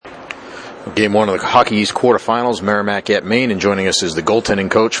Game one of the Hockey East quarterfinals, Merrimack at Maine, and joining us is the goaltending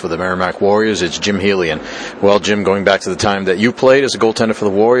coach for the Merrimack Warriors. It's Jim Healy. And, well, Jim, going back to the time that you played as a goaltender for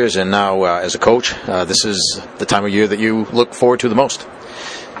the Warriors and now as a coach, this is the time of year that you look forward to the most.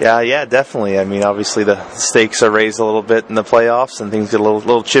 Yeah, definitely. I mean, obviously the stakes are raised a little bit in the playoffs, and things get a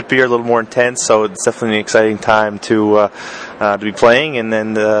little chippier, a little more intense. So it's definitely an exciting time to be playing, and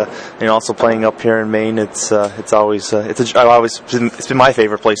then also playing up here in Maine. It's been my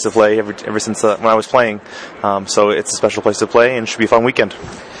favorite place to play ever since when I was playing. So it's a special place to play, and it should be a fun weekend.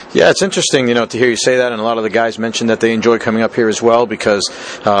 Yeah, it's interesting, to hear you say that, and a lot of the guys mentioned that they enjoy coming up here as well because,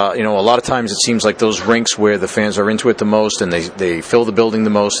 a lot of times it seems like those rinks where the fans are into it the most and they fill the building the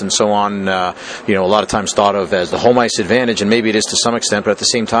most and so on, a lot of times thought of as the home ice advantage, and maybe it is to some extent, but at the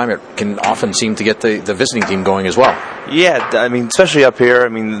same time it can often seem to get the visiting team going as well. Yeah, I mean, especially up here, I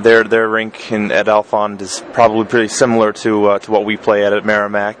mean, their rink at Alfond is probably pretty similar to what we play at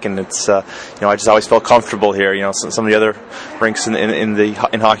Merrimack, and it's, I just always felt comfortable here. Some of the other rinks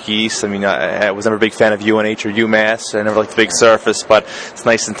in Hockey East, I mean, I was never a big fan of UNH or UMass. I never liked the big surface, but it's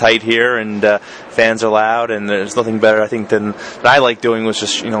nice and tight here, and fans are loud, and there's nothing better, I think, than that I like doing was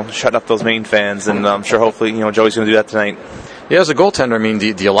just, shutting up those Maine fans, and I'm sure hopefully, Joey's going to do that tonight. Yeah, as a goaltender, I mean,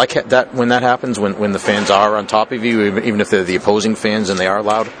 do you like that when that happens, when the fans are on top of you, even if they're the opposing fans and they are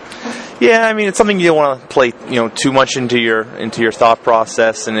loud? Yeah, I mean, it's something you don't want to play, too much into your thought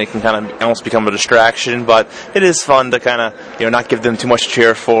process, and it can kind of almost become a distraction. But it is fun to kind of, not give them too much to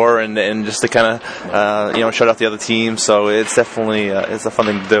cheer for, and just to kind of, shut off the other team. So it's definitely it's a fun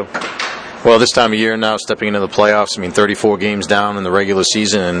thing to do. Well, this time of year now, stepping into the playoffs, I mean, 34 games down in the regular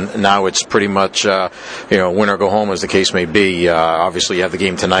season, and now it's pretty much, win or go home, as the case may be. Obviously, you have the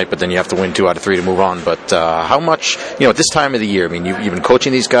game tonight, but then you have to win 2 out of 3 to move on. But how much, at this time of the year, I mean, you've been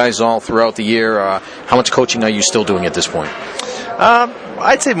coaching these guys all throughout the year. How much coaching are you still doing at this point?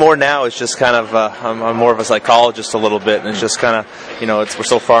 I'd say more now. It's just kind of I'm more of a psychologist a little bit, and it's just kind of we're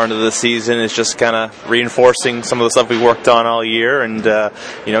so far into the season. It's just kind of reinforcing some of the stuff we worked on all year, and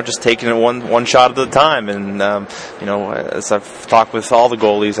just taking it one shot at a time. And as I've talked with all the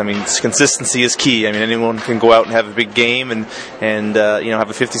goalies, I mean, consistency is key. I mean, anyone can go out and have a big game and have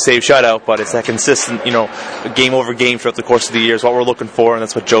a 50 save shutout, but it's that consistent game over game throughout the course of the year is what we're looking for, and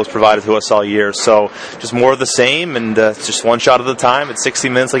that's what Joe's provided to us all year. So just more of the same, and it's just one shot at a time. It's 60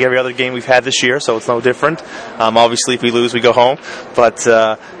 minutes like every other game we've had this year, so it's no different. Obviously, if we lose, we go home, but it's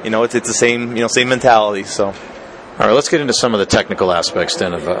the same mentality. So. All right, let's get into some of the technical aspects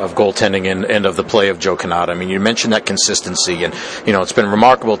then of goaltending and of the play of Joe Cannata. I mean, you mentioned that consistency, and it's been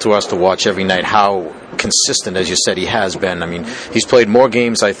remarkable to us to watch every night how consistent, as you said, he has been. I mean, he's played more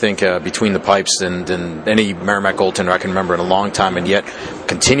games, I think, between the pipes than any Merrimack goaltender I can remember in a long time, and yet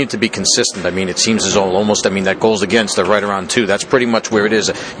continued to be consistent. I mean, it seems as though almost, that goals against are right around 2. That's pretty much where it is.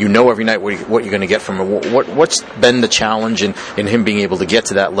 Every night what you're going to get from him. What's been the challenge in him being able to get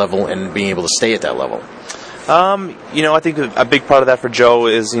to that level and being able to stay at that level? I think a big part of that for Joe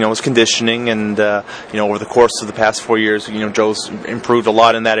is, his conditioning, and, over the course of the past 4 years, Joe's improved a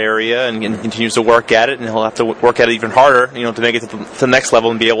lot in that area and continues to work at it, and he'll have to work at it even harder, to make it to the next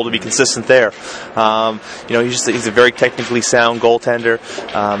level and be able to be consistent there. He's a very technically sound goaltender.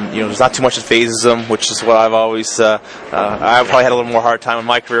 There's not too much that phases him, which is what I've always, I've probably had a little more hard time in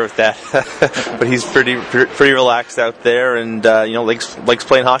my career with that, but he's pretty relaxed out there, and, likes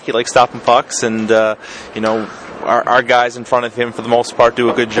playing hockey, likes stopping pucks, and, our guys in front of him, for the most part, do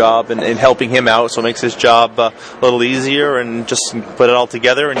a good job in helping him out, so it makes his job a little easier, and just put it all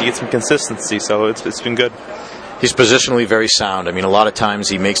together and you get some consistency, so it's been good. He's positionally very sound. I mean, a lot of times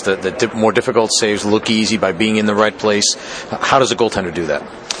he makes the more difficult saves look easy by being in the right place. How does a goaltender do that?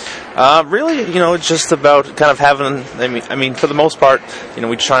 Really, it's just about kind of having, I mean, for the most part,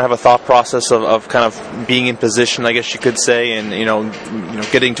 we just try to have a thought process of kind of being in position, I guess you could say, and,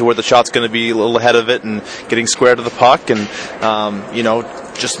 getting to where the shot's going to be a little ahead of it and getting square to the puck, and,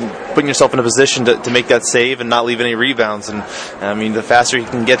 just putting yourself in a position to make that save and not leave any rebounds. And, I mean, the faster you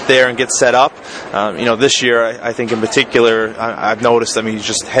can get there and get set up, this year, I think in particular, I've noticed, he's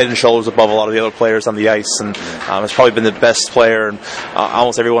just head and shoulders above a lot of the other players on the ice, and has probably been the best player in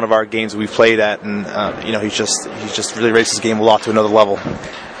almost every one of our games we've played at, and he's just really raised his game a lot to another level.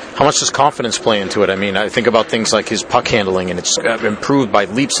 How much does confidence play into it? I mean, I think about things like his puck handling, and it's improved by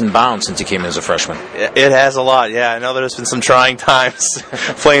leaps and bounds since he came in as a freshman. It has a lot, yeah. I know there's been some trying times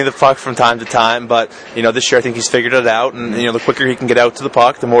playing the puck from time to time, but, this year I think he's figured it out, and, the quicker he can get out to the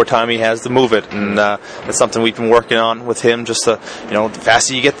puck, the more time he has to move it, and that's something we've been working on with him, just to, the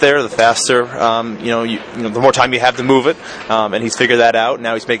faster you get there, the faster, the more time you have to move it, and he's figured that out.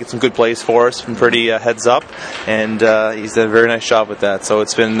 Now he's making some good plays for us from pretty heads up, and he's done a very nice job with that, so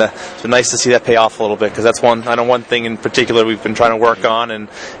it's been it's been nice to see that pay off a little bit, because that's one thing in particular we've been trying to work on, and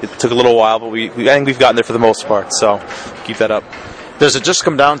it took a little while, but I think we've gotten there for the most part. So keep that up. Does it just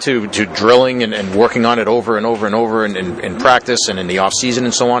come down to drilling and working on it over and over and over in practice and in the off season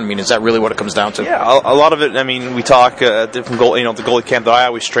and so on? I mean, is that really what it comes down to? Yeah, a lot of it. I mean, we talk different goal. The goalie camp that I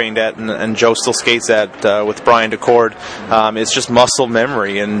always trained at, and Joe still skates at with Brian DeCord. It's just muscle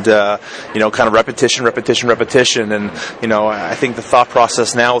memory and kind of repetition, and I think the thought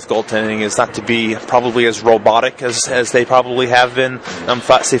process now with goaltending is not to be probably as robotic as they probably have been,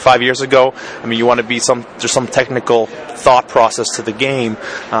 say 5 years ago. I mean, you want to be there's some technical thought process to the game,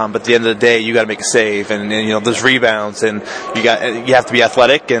 but at the end of the day, you got to make a save, and there's rebounds, and you have to be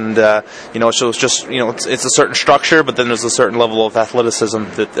athletic, and so it's just it's a certain structure, but then there's a certain level of athleticism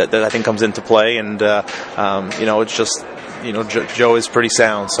that I think comes into play, and it's just Joe is pretty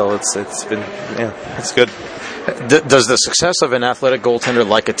sound, so it's been it's good. Does the success of an athletic goaltender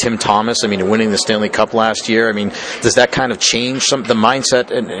like a Tim Thomas, I mean, winning the Stanley Cup last year, I mean, does that kind of change the mindset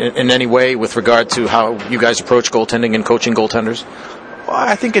in any way with regard to how you guys approach goaltending and coaching goaltenders? Well,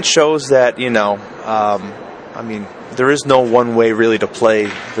 I think it shows that, I mean, there is no one way really to play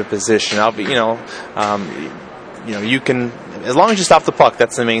the position. You can, as long as you stop the puck,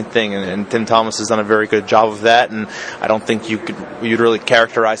 that's the main thing, and Tim Thomas has done a very good job of that, and I don't think you'd really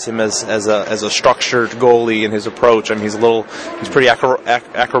characterize him as a structured goalie in his approach. I mean, he's pretty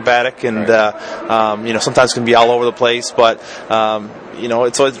acrobatic, and sometimes can be all over the place, but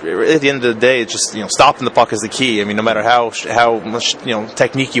it's always, at the end of the day, it's just stopping the puck is the key. I mean, no matter how much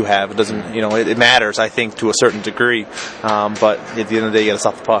technique you have, it doesn't it matters, I think, to a certain degree, but at the end of the day, you got to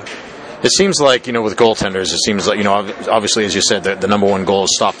stop the puck. It seems like, with goaltenders, it seems like, obviously, as you said, the number one goal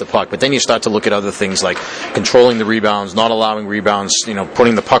is stop the puck. But then you start to look at other things like controlling the rebounds, not allowing rebounds,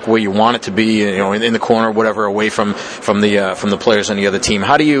 putting the puck where you want it to be, in the corner, whatever, away from the players on the other team.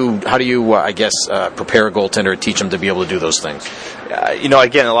 How do you prepare a goaltender, teach them to be able to do those things?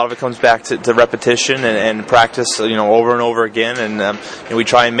 Again, a lot of it comes back to repetition and practice, over and over again. And we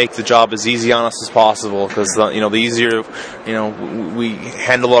try and make the job as easy on us as possible, because the easier we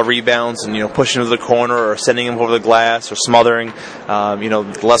handle our rebounds and pushing to the corner or sending them over the glass or smothering,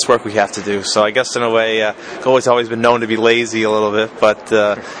 the less work we have to do. So I guess in a way, goalie's always been known to be lazy a little bit, but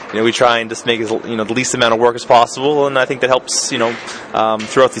we try and just make the least amount of work as possible, and I think that helps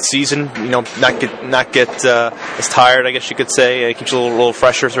throughout the season. Not get as tired, I guess you could say. It keeps you a little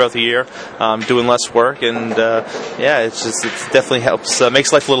fresher throughout the year, doing less work, and it definitely helps,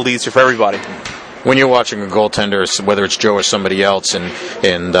 makes life a little easier for everybody. When you're watching a goaltender, whether it's Joe or somebody else, and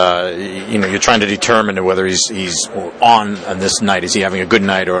you're trying to determine whether he's on this night, is he having a good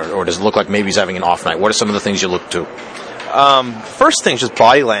night, or does it look like maybe he's having an off night? What are some of the things you look to? First thing is just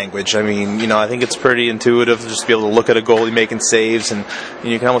body language. I mean, I think it's pretty intuitive to just be able to look at a goalie making saves, and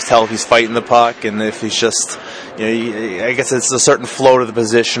you can almost tell if he's fighting the puck, and if he's just, I guess it's a certain flow to the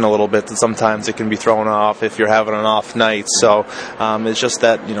position a little bit that sometimes it can be thrown off if you're having an off night. So it's just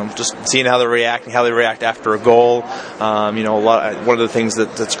that, just seeing how they react after a goal. One of the things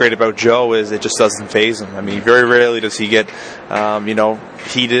that's great about Joe is it just doesn't faze him. I mean, very rarely does he get,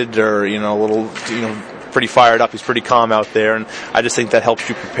 heated or, a little, pretty fired up. He's pretty calm out there, and I just think that helps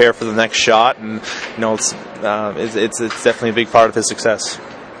you prepare for the next shot, and it's definitely a big part of his success.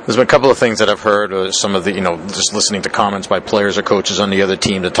 There's been a couple of things that I've heard, some of the, just listening to comments by players or coaches on the other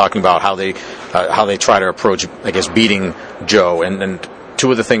team, that talking about how they try to approach, I guess, beating Joe, and two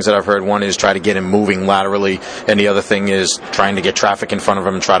of the things that I've heard, one is try to get him moving laterally, and the other thing is trying to get traffic in front of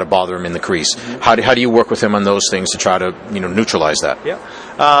him and try to bother him in the crease. How do you work with him on those things to try to neutralize that? Yeah.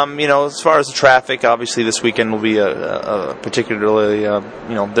 As far as the traffic, obviously this weekend will be a particularly,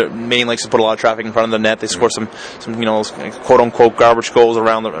 Maine likes to put a lot of traffic in front of the net. They score some quote unquote garbage goals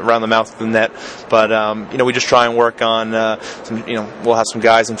around the mouth of the net. But we just try and work on we'll have some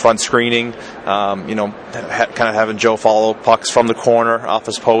guys in front screening. Kind of having Joe follow pucks from the corner off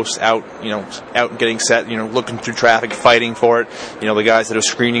his post out and getting set. Looking through traffic, fighting for it. The guys that are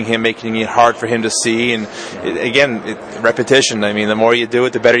screening him, making it hard for him to see. And repetition. I mean, the more you do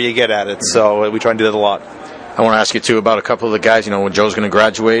it, the better you get at it. So we try and do that a lot. I want to ask you, too, about a couple of the guys. When Joe's going to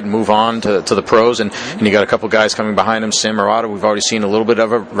graduate and move on to the pros, and you got a couple of guys coming behind him, Sam Murata. We've already seen a little bit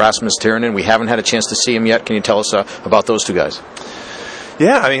of Rasmus Tyrinen. We haven't had a chance to see him yet. Can you tell us about those two guys?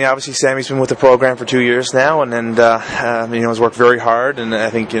 Yeah, I mean, obviously Sammy's been with the program for 2 years now, and has worked very hard. And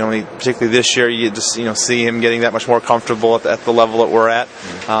I think particularly this year, you just see him getting that much more comfortable at the level that we're at.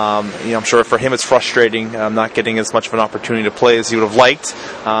 I'm sure for him it's frustrating not getting as much of an opportunity to play as he would have liked.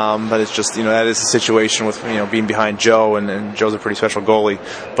 But it's just that is the situation with being behind Joe, and Joe's a pretty special goalie.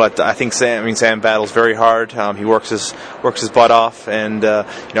 But I think Sam battles very hard. He works his butt off, and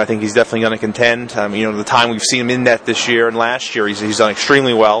I think he's definitely going to contend. The time we've seen him in net this year and last year, he's done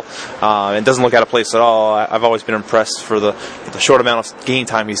extremely well, and doesn't look out of place at all. I've always been impressed for the short amount of game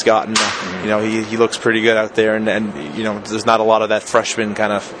time he's gotten. He looks pretty good out there, and there's not a lot of that freshman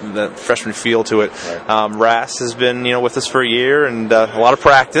feel to it. Rass has been with us for a year, and a lot of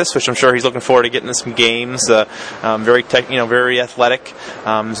practice, which I'm sure he's looking forward to getting in some games. Very athletic.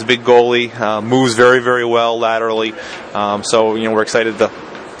 He's a big goalie, moves very, very well laterally. So we're excited to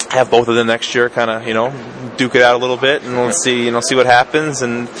have both of them next year, kind of duke it out a little bit, and we'll see what happens.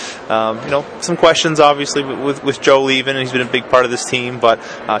 And some questions obviously with Joe leaving, and he's been a big part of this team, but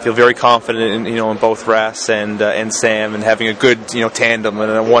I feel very confident in both Rass and Sam, and having a good tandem,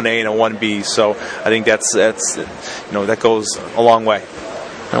 and a 1A and a 1B. So I think that goes a long way.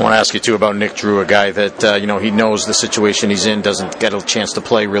 I want to ask you, too, about Nick Drew, a guy that, he knows the situation he's in, doesn't get a chance to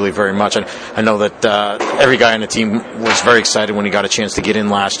play really very much. And I know that every guy on the team was very excited when he got a chance to get in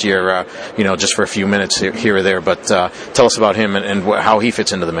last year, just for a few minutes here or there. But tell us about him and how he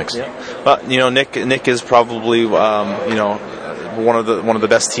fits into the mix. Yeah. Well, Nick is probably, one of the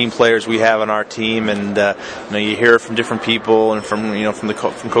best team players we have on our team, and you hear it from different people, and from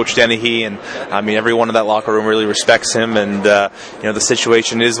Coach Dennehy, and everyone in that locker room really respects him, and the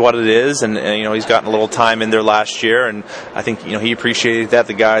situation is what it is, and he's gotten a little time in there last year, and I think he appreciated that.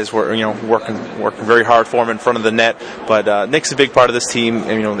 The guys were working very hard for him in front of the net, but Nick's a big part of this team,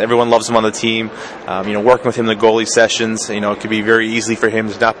 and everyone loves him on the team. Working with him in the goalie sessions, it could be very easy for him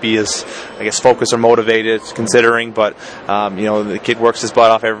to not be as, focused or motivated, considering, but the kid works his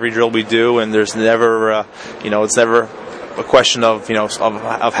butt off every drill we do, and there's never, it's never a question of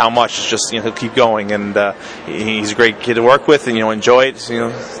of how much. It's just he'll keep going, and he's a great kid to work with, and enjoy it.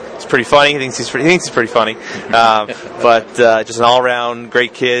 It's pretty funny. He thinks he's pretty funny, but just an all-around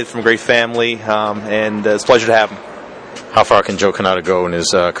great kid from a great family, and it's a pleasure to have him. How far can Joe Cannata go in his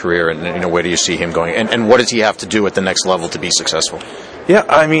career, and where do you see him going? And what does he have to do at the next level to be successful? Yeah,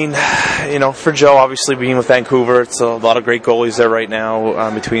 for Joe, obviously being with Vancouver, it's a lot of great goalies there right now,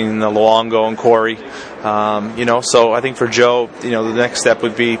 between Luongo and Corey. So I think for Joe, the next step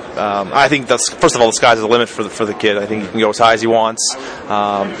would be, I think first of all, the sky's the limit for the kid. I think he can go as high as he wants.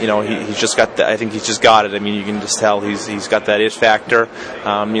 He's just got that. I think he's just got it. You can just tell he's got that it factor.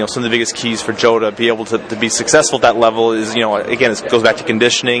 Some of the biggest keys for Joe to be able to be successful at that level is, again, it goes back to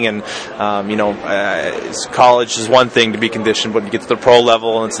conditioning, and college is one thing to be conditioned, but you get to the pro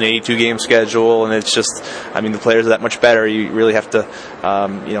level, and it's an 82-game schedule, and it's just, the players are that much better. You really have to,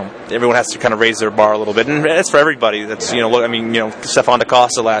 everyone has to kind of raise their bar a little bit, and it's for everybody. That's Stefan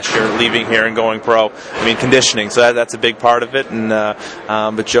DaCosta last year leaving here and going pro. Conditioning, so that's a big part of it. And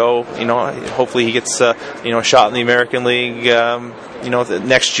but Joe, hopefully he gets a shot in the American League,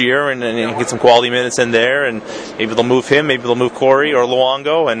 next year, and get some quality minutes in there, and maybe they'll move him, maybe they'll move Corey or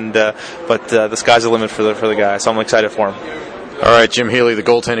Luongo, and but the sky's the limit for the guy. So I'm excited for him. All right, Jim Healy, the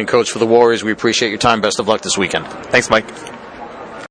goaltending coach for the Warriors. We appreciate your time. Best of luck this weekend. Thanks, Mike.